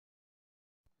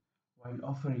While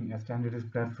offering a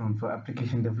standardized platform for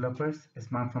application developers, a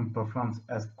smartphone performs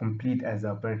as complete as the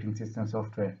operating system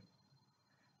software.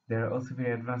 There are also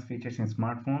very advanced features in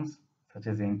smartphones, such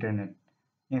as the internet,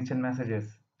 instant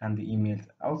messages, and the emails.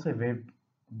 Also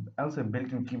a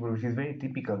built-in keyboard, which is very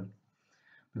typical.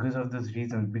 Because of these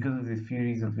few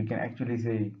reasons, we can actually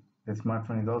say the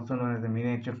smartphone is also known as a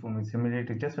miniature phone, which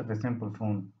simulates just of a simple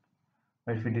phone.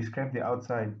 But if we describe the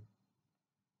outside,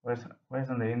 where's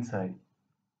on the inside?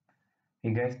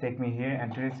 Hey guys, Techme here,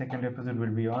 and today's second episode will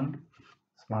be on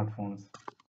smartphones.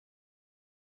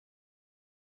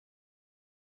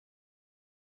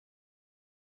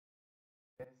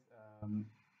 Yes, so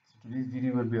today's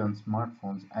video will be on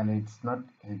smartphones, and it's not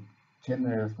a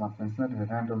general smartphone. It's not a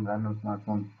random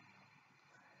smartphone.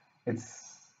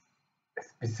 It's a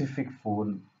specific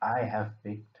phone I have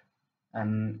picked,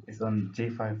 and it's on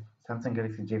J5 Samsung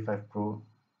Galaxy J5 Pro.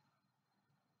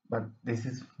 But this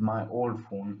is my old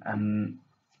phone, and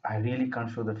I really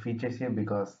can't show the features here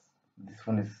because this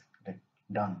phone is like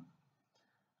done.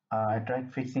 I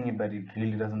tried fixing it, but it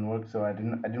really doesn't work. So I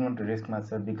didn't want to risk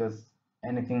myself because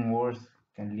anything worse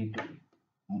can lead to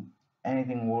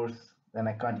anything worse. Then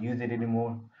I can't use it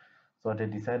anymore. So I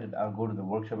decided I'll go to the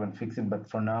workshop and fix it. But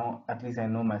for now, at least I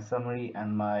know my summary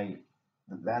and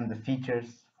the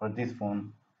features for this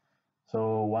phone.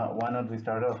 So why not we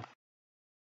start off?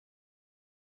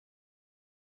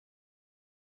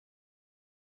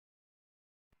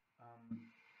 Um,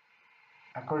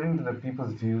 According to the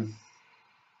people's views,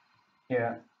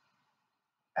 yeah,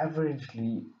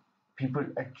 averagely people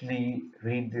actually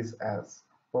rate this as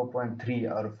 4.3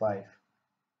 out of 5.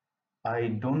 I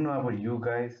don't know about you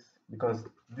guys because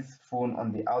this phone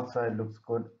on the outside looks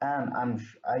good, and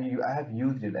I have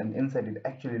used it, and inside it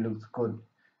actually looks good.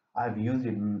 I've used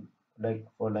it like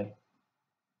for like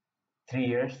 3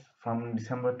 years from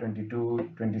December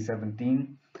 22,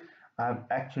 2017. I've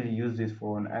actually used this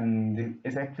phone, and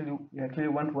it actually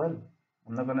went well.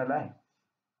 I'm not gonna lie.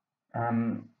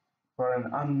 For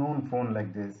an unknown phone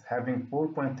like this, having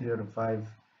 4.3 out of 5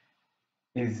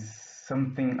 is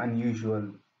something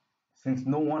unusual since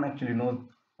no one actually knows.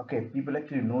 Okay, people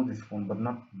actually know this phone, but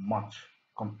not much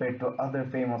compared to other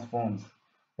famous phones.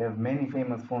 They have many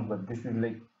famous phones, but this is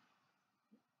like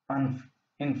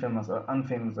infamous or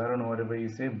unfamous. I don't know whatever you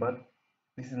say, but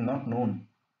this is not known,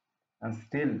 and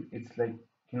still it's like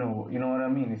you know what I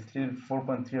mean. It's still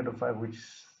 4.3 out of 5, which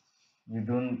you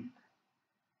don't.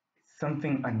 It's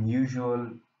something unusual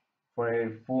for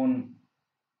a phone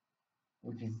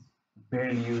which is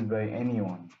barely used by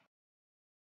anyone.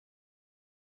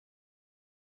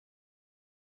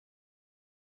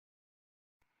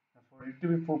 For it to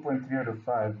be 4.3 out of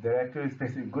 5, there are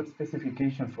actually good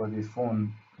specifications for this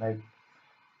phone. Like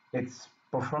its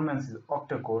performance is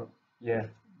octa-core. Yes,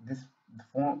 this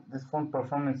phone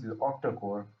performance is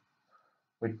octa-core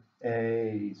with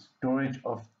a storage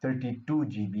of 32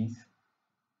 GBs.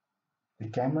 The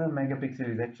camera megapixel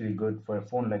is actually good for a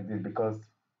phone like this because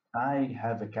I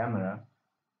have a camera,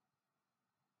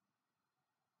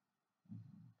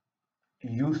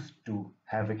 used to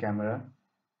have a camera,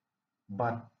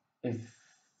 but it's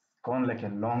gone like a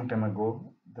long time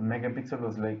ago. The megapixel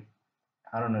was like,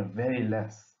 I don't know, very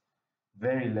less.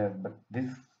 But this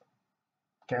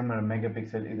camera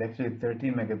megapixel is actually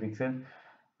 13 megapixel,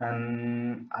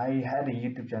 and I had a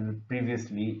YouTube channel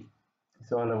previously.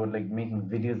 It's all about like making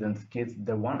videos and skits.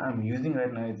 The one I'm using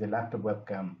right now is a laptop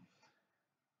webcam.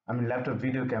 I mean laptop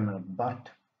video camera, but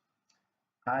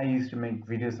I used to make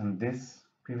videos on this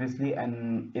previously,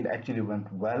 and it actually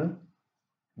went well.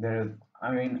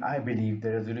 I believe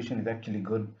the resolution is actually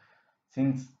good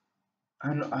since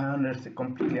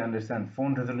completely understand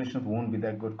phone resolutions won't be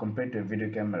that good compared to a video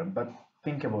camera. But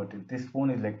think about it, this phone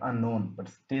is like unknown, but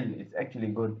still it's actually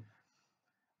good.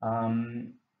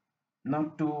 Um,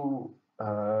 Not to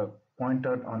point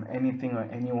out on anything or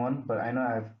anyone, but I know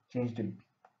I've changed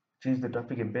the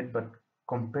topic a bit. But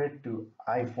compared to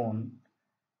iPhone,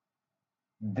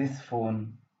 this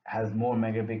phone has more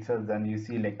megapixels than you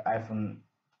see like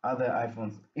other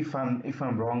iPhones. If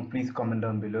I'm wrong, please comment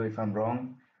down below if I'm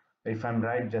wrong. But if I'm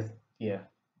right, just yeah,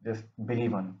 just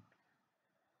believe on.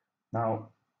 Now,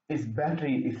 its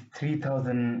battery is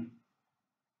 3000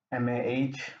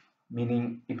 mAh,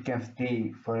 meaning it can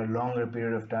stay for a longer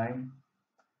period of time.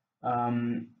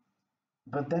 Um,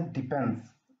 but that depends.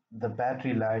 The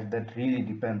battery life, that really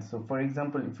depends. So, for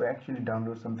example, if I actually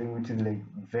download something which is like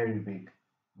very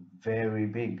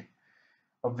big,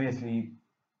 obviously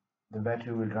the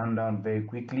battery will run down very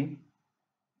quickly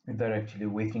without actually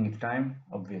wasting its time,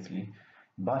 obviously.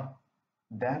 But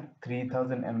that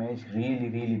 3000 mAh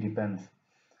really depends.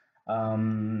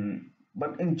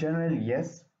 But in general,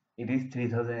 yes, it is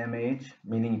 3000 mAh,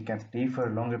 meaning it can stay for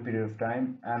a longer period of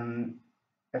time. And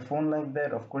a phone like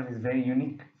that, of course, is very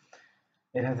unique.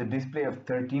 It has a display of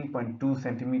 13.2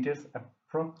 centimeters,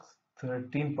 approx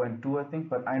 13.2, I think,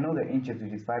 but I know the inches,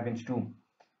 which is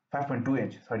 5.2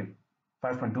 inch, sorry,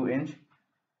 5.2 inch,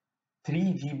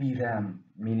 3 GB RAM,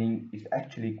 meaning it's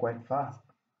actually quite fast,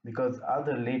 because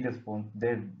other latest phones,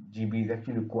 their GB is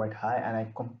actually quite high, and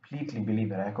I completely believe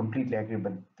that. I completely agree.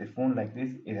 But the phone like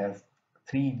this, it has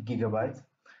 3 GB,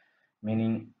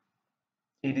 meaning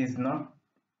it is not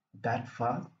that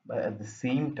fast, but at the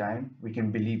same time, we can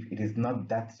believe it is not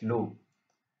that slow.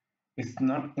 It's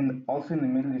not in also in the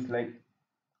middle. It's like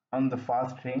on the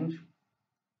fast range,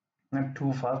 not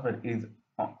too fast, but is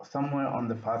somewhere on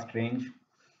the fast range.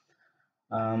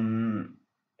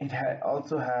 It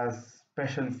also has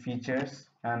special features,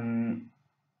 and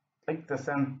like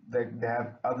like they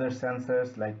have other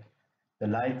sensors like the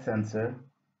light sensor,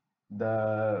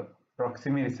 the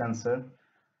proximity sensor,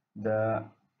 the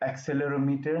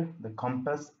accelerometer, the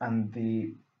compass, and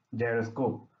the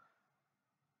gyroscope.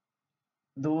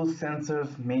 Those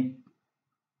sensors make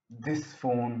this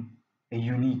phone a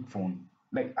unique phone.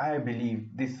 Like, I believe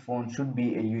this phone should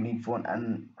be a unique phone,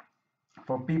 and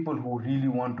for people who really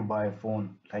want to buy a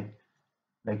phone, like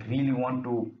really want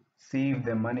to save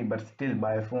their money but still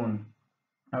buy a phone,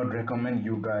 I would recommend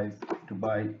you guys to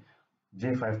buy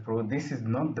J5 Pro. This is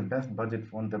not the best budget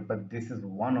phone, but this is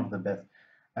one of the best.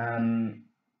 And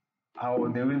how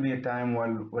there will be a time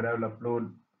where I will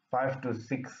upload 5 to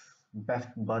 6 best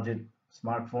budget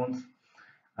smartphones.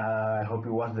 I hope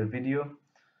you watch the video.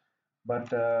 But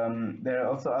there are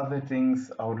also other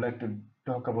things I would like to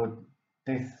talk about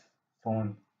this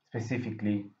phone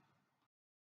specifically.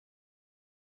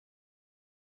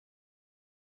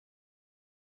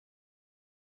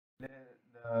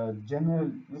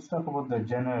 Let's talk about the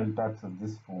general types of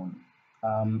this phone.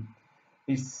 Um,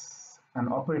 its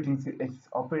operating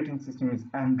system is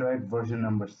Android version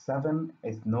number 7.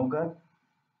 It's Nougat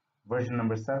version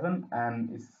number 7, and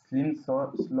it's slim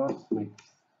slots with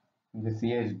the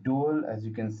CA is dual, as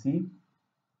you can see,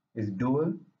 is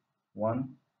dual,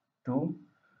 one, two.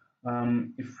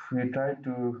 If we try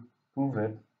to prove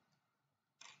it,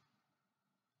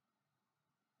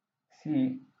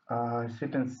 see, it's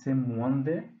written SIM 1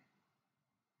 there.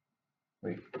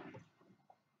 Wait,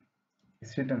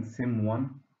 it's written SIM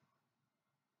 1.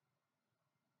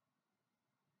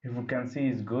 If you can see,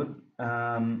 it's good.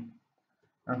 And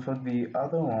for the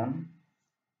other one,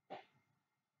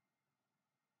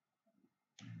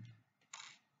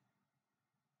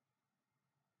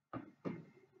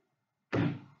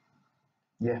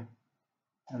 yeah,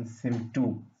 and SIM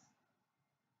 2.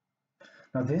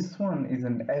 Now this one is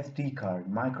an SD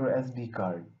card, micro SD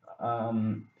card.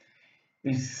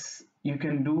 Is you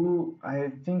can do,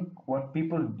 I think what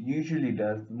people usually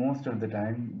does most of the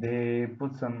time, they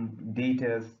put some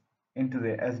data into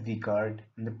the SD card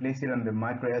and they place it on the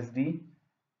micro SD.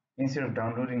 Instead of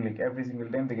downloading like every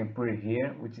single time, they can put it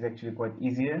here, which is actually quite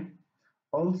easier.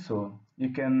 Also,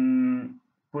 you can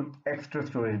put extra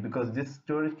storage, because this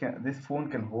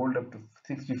phone can hold up to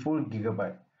 64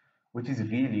 gigabyte, which is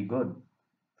really good.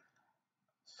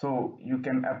 So you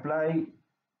can apply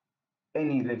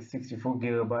any like 64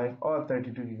 gigabytes or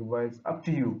 32 gigabytes, up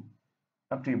to you,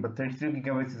 but 32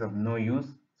 gigabytes is of no use,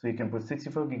 so you can put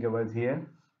 64 gigabytes here,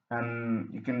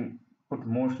 and you can put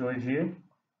more storage here,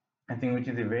 I think, which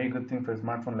is a very good thing for a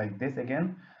smartphone like this.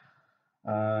 Again,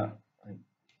 uh,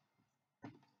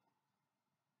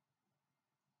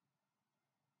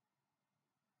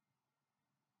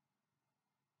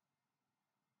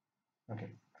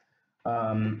 okay,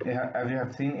 as you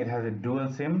have seen, it has a dual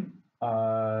SIM.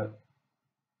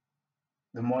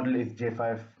 The model is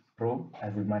J5 Pro,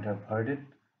 as you might have heard it.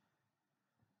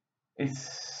 Its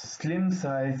slim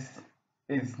size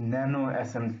is Nano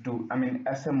SM2. I mean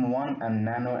SM1 and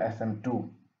Nano SM2.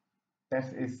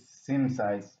 That is SIM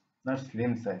size, not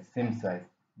slim size, SIM size.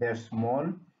 They're small.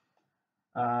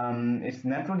 Its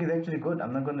network is actually good.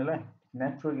 I'm not gonna lie.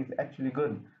 Network is actually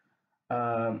good.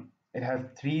 It has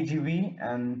 3 GB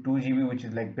and 2 GB, which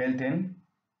is like built in.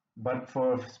 But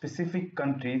for specific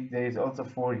countries, there is also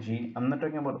 4G. I'm not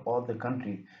talking about all the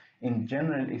countries. In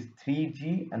general, it's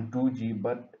 3G and 2G,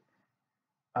 but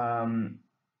um,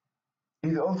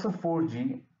 it's also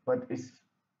 4G. But it's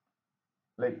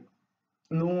like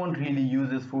no one really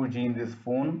uses 4G in this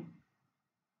phone.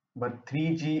 But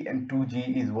 3G and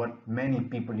 2G is what many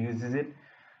people uses it.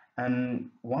 And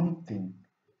one thing,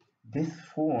 this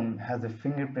phone has a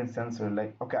fingerprint sensor.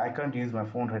 Like, okay, I can't use my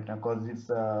phone right now because it's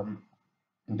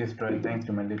destroyed thanks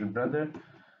to my little brother.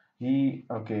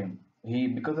 Okay. he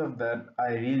because of that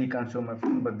I really can't show my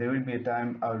phone, but there will be a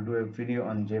time I'll do a video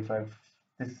on J5,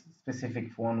 this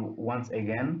specific phone, once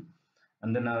again,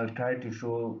 and then I'll try to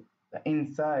show the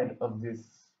inside of this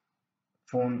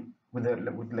phone with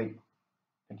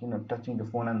touching the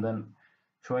phone and then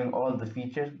showing all the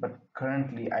features. But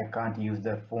currently I can't use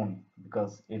that phone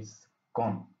because it's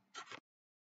gone.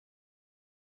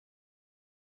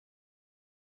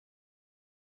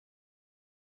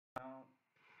 Now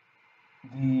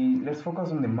the let's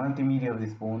focus on the multimedia of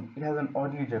this phone. It has an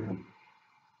audio jack. Look,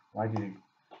 why did it?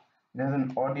 It has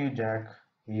an audio jack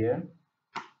here,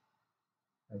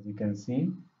 as you can see,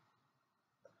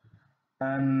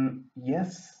 and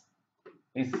yes,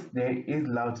 there is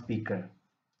loudspeaker.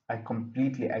 I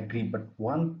completely agree. But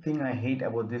one thing I hate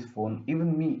about this phone,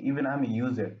 even me, even I'm a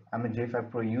user, I'm a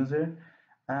J5 Pro user,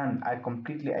 and I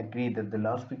completely agree that the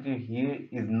loudspeaker here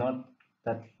is not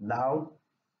that loud.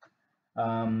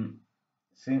 Um,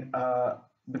 since,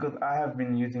 because I have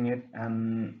been using it,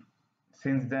 and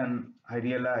since then I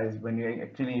realized when you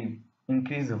actually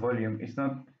increase the volume, it's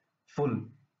not full.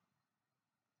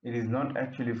 It is not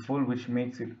actually full, which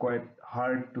makes it quite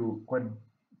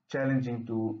challenging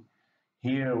to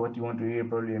hear what you want to hear,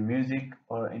 probably music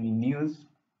or any news.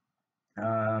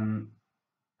 Um,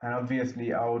 and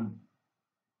obviously, I would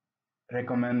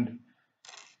recommend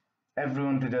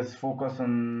everyone to just focus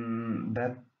on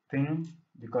that thing,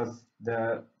 because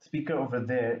the speaker over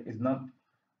there is not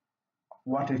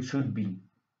what it should be.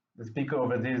 The speaker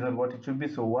over there is not what it should be.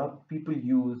 So what people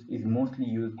use is mostly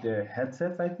use their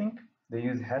headsets. I think they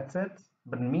use headsets,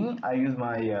 but me, I use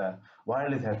my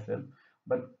wireless headset.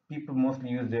 But people mostly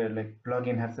use their like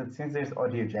plug-in headset, since there's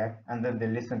audio jack, and then they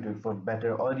listen to it for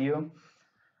better audio.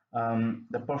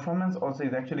 The performance also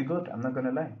is actually good. I'm not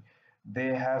gonna lie.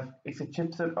 It's a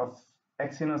chipset of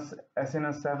Exynos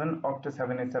 7 Octa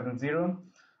 7870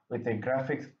 with a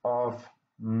graphics of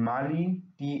Mali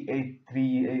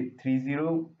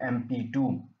T8330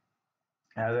 MP2.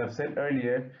 As I've said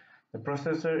earlier, the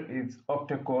processor is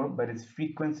octa-core, but its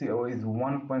frequency is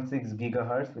 1.6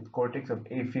 gigahertz with cortex of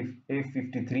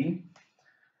A53.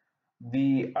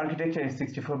 The architecture is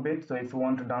 64-bit, so if you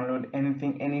want to download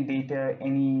anything, any data,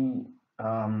 any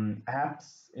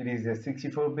apps, it is a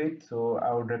 64-bit. So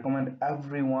I would recommend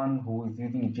everyone who is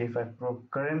using J5 Pro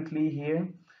currently here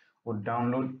would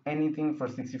download anything for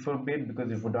 64-bit, because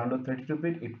if you download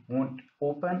 32-bit, it won't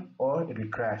open or it will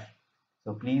crash.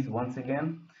 So please, once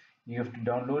again, you have to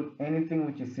download anything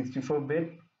which is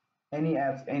 64-bit, any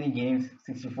apps, any games,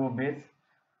 64 bits.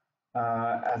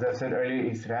 As I said earlier,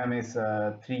 its RAM is 3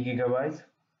 gigabytes.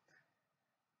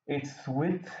 Its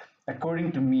width,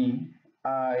 according to me,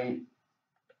 I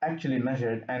actually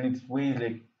measured, and its weight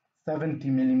like 70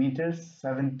 millimeters,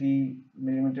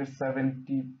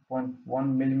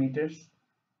 70.1 millimeters.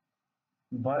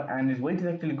 And its weight is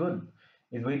actually good.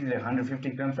 Its weight is like 150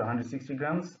 grams to 160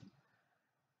 grams.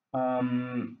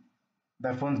 Um,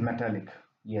 the phone's metallic.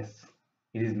 Yes,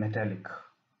 it is metallic,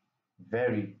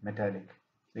 very metallic.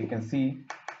 So you can see,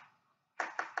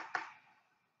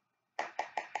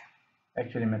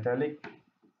 actually metallic.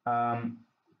 Um,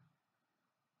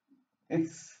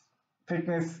 its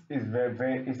thickness is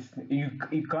very it's, you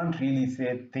can't really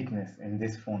say thickness in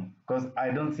this phone, because I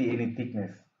don't see any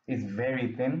thickness. It's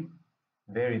very thin,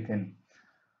 very thin.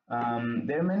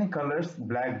 There are many colors: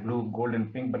 black, blue, gold,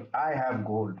 and pink, but I have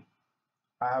gold.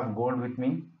 I have gold with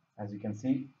me, as you can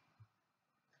see.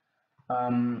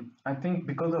 I think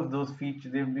because of those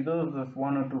features, because of those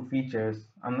one or two features,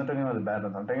 I'm not talking about the bad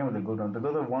ones, I'm talking about the good ones.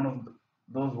 Because of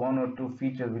those one or two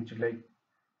features which like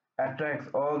attracts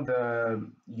all the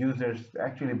users to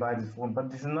actually buy this phone. But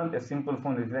this is not a simple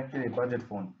phone, it's actually a budget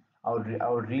phone. I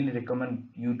would really recommend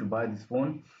you to buy this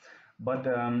phone. But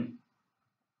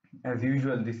as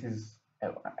usual, this is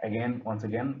once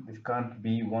again, this can't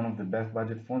be one of the best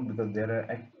budget phones, because there are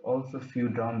also few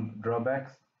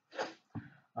drawbacks,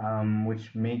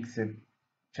 which makes it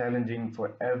challenging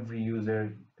for every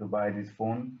user to buy this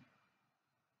phone.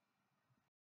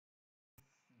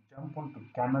 Jump onto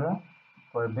camera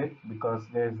for a bit, because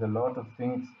there's a lot of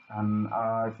things, and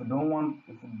if you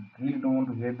really don't want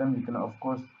to hear them, you can of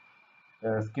course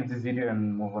skip this video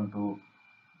and move on to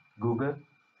Google.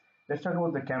 Let's talk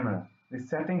about the camera. The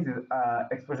settings is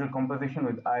exposure composition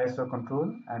with ISO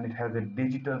control, and it has a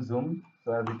digital zoom.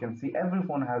 So as you can see, every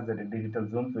phone has a digital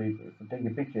zoom. So if you take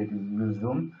a picture, it will use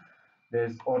zoom.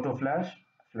 There's auto flash,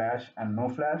 flash, and no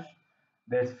flash.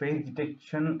 There's face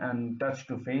detection and touch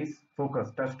to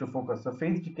focus. So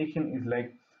face detection is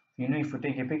like, if you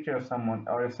take a picture of someone,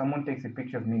 or if someone takes a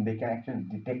picture of me, they can actually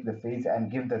detect the face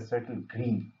and give the circle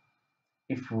green,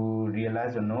 if you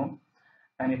realize or no.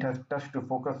 and it has touch to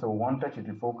focus, so one touch it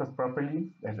will focus properly.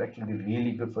 That's actually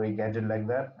really good for a gadget like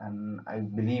that, and I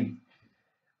believe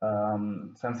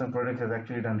Samsung products has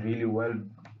actually done really well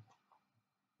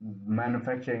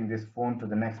manufacturing this phone to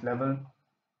the next level.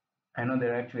 I know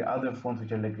there are actually other phones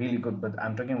which are like really good, but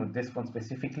I'm talking about this phone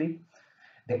specifically.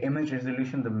 The image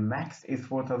resolution, the max is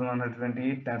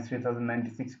 4128 times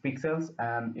 3096 pixels,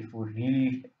 and if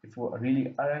we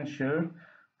really aren't sure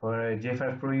for a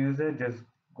J5 Pro user, just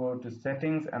go to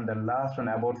settings and the last one,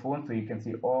 about phone, so you can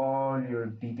see all your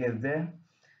details there.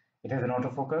 It has an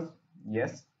autofocus,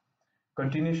 yes.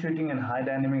 Continuous shooting and high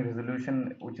dynamic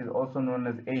resolution, which is also known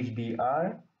as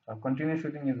HDR. Continuous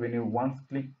shooting is when you once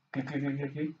click,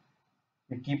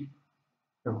 you keep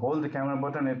you hold the camera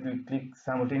button, it will click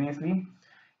simultaneously.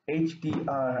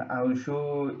 HDR, I will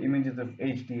show images of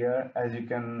HDR. As you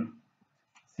can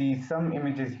see some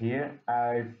images here.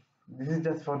 This is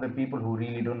just for the people who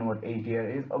really don't know what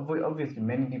HDR is. Obviously,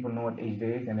 many people know what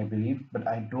HDR is, and I believe, but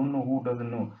I don't know who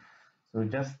doesn't know. So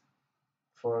just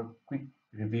for a quick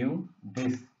review,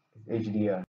 this is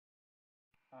HDR.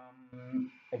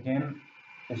 Again,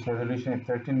 its resolution is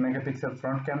 13 megapixel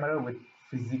front camera with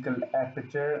physical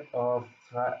aperture of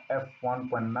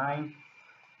f1.9.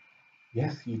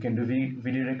 Yes, you can do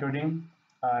video recording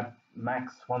at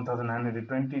max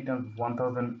 1920 times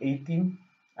 1080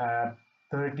 at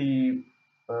 30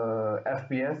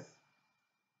 fps.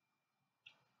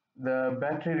 The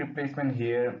battery replacement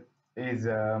here is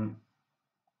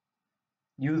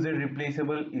user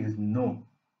replaceable is no.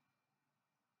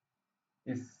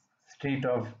 Is straight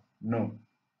off no.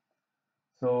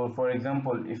 So for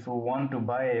example, if you want to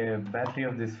buy a battery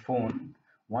of this phone,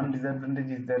 one disadvantage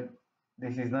is that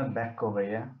this is not back cover,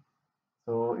 yeah.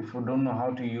 So if you don't know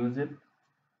how to use it,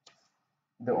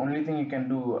 the only thing you can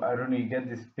do, I don't know, you get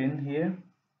this pin here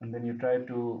and then you try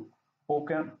to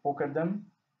poke at them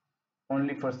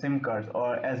only for SIM cards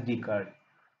or SD card.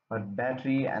 But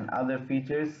battery and other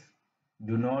features,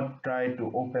 do not try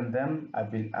to open them.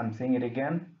 I'm saying it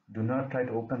again, do not try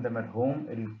to open them at home.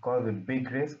 It will cause a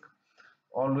big risk.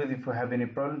 Always, if you have any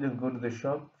problem, just go to the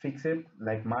shop, fix it,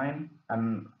 like mine.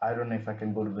 And I don't know if I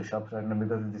can go to the shops right now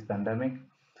because of this pandemic.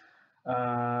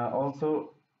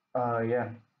 Also, yeah,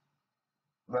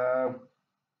 the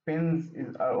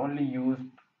are only used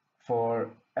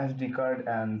for SD card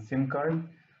and SIM card,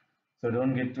 so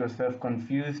don't get yourself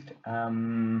confused.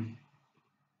 Don't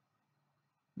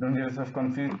get yourself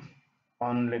confused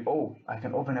on like, oh, I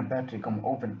can open a battery, come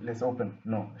open, let's open.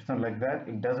 No, it's not like that.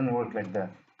 It doesn't work like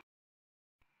that.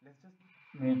 Let's just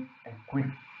make a quick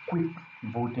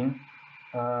voting.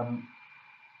 Um,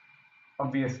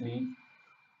 Obviously,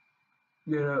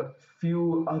 there are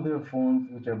few other phones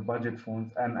which are budget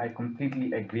phones, and I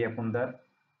completely agree upon that.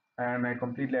 And I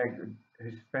completely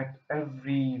respect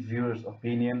every viewer's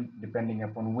opinion depending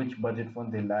upon which budget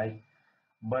phone they like.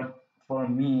 But for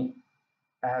me,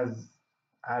 as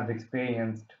I've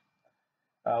experienced,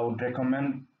 I would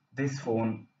recommend this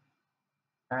phone,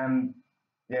 and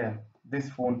yeah, this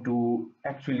phone to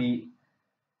actually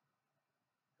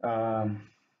um,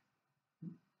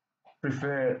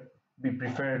 prefer be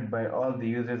preferred by all the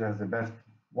users as the best,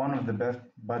 one of the best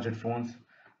budget phones.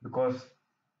 Because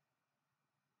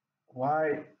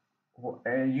why?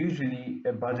 Usually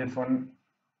a budget phone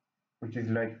which is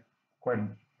like quite,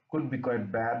 could be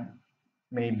quite bad.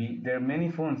 Maybe there are many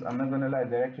phones, I'm not gonna lie,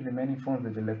 there are actually many phones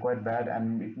which are like quite bad,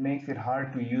 and it makes it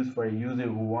hard to use for a user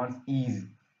who wants ease.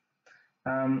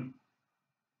 um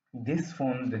this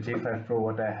phone, the J5 Pro,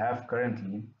 what I have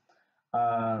currently,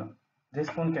 uh this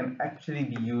phone can actually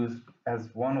be used as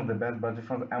one of the best budget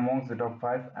phones amongst the top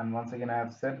 5, and once again I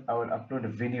have said I will upload a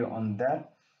video on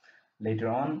that later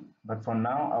on. But for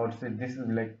now, I would say this is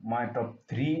like my top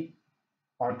 3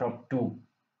 or top 2,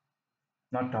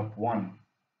 not top 1.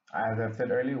 As I've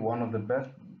said earlier, one of the best,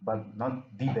 but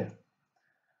not the best.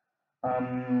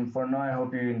 For now, I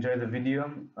hope you enjoy the video.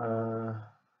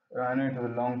 I know it was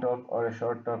a long talk or a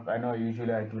short talk. I know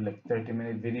usually I do like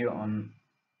 30-minute video on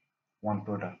one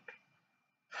product.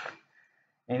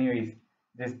 Anyways,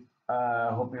 just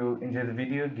hope you enjoy the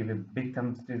video. Give a big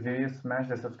thumbs to the video. Smash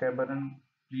the subscribe button.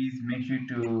 Please make sure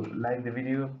to like the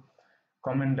video.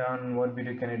 Comment down what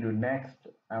video can I do next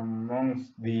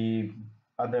amongst the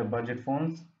other budget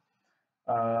phones.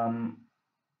 Um,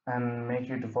 and make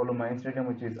sure to follow my Instagram,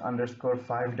 which is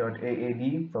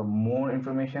 _5.aad for more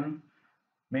information.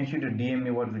 Make sure to DM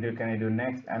me what video can I do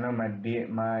next. I know my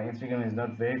Instagram is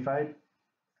not verified.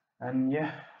 And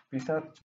yeah, peace out.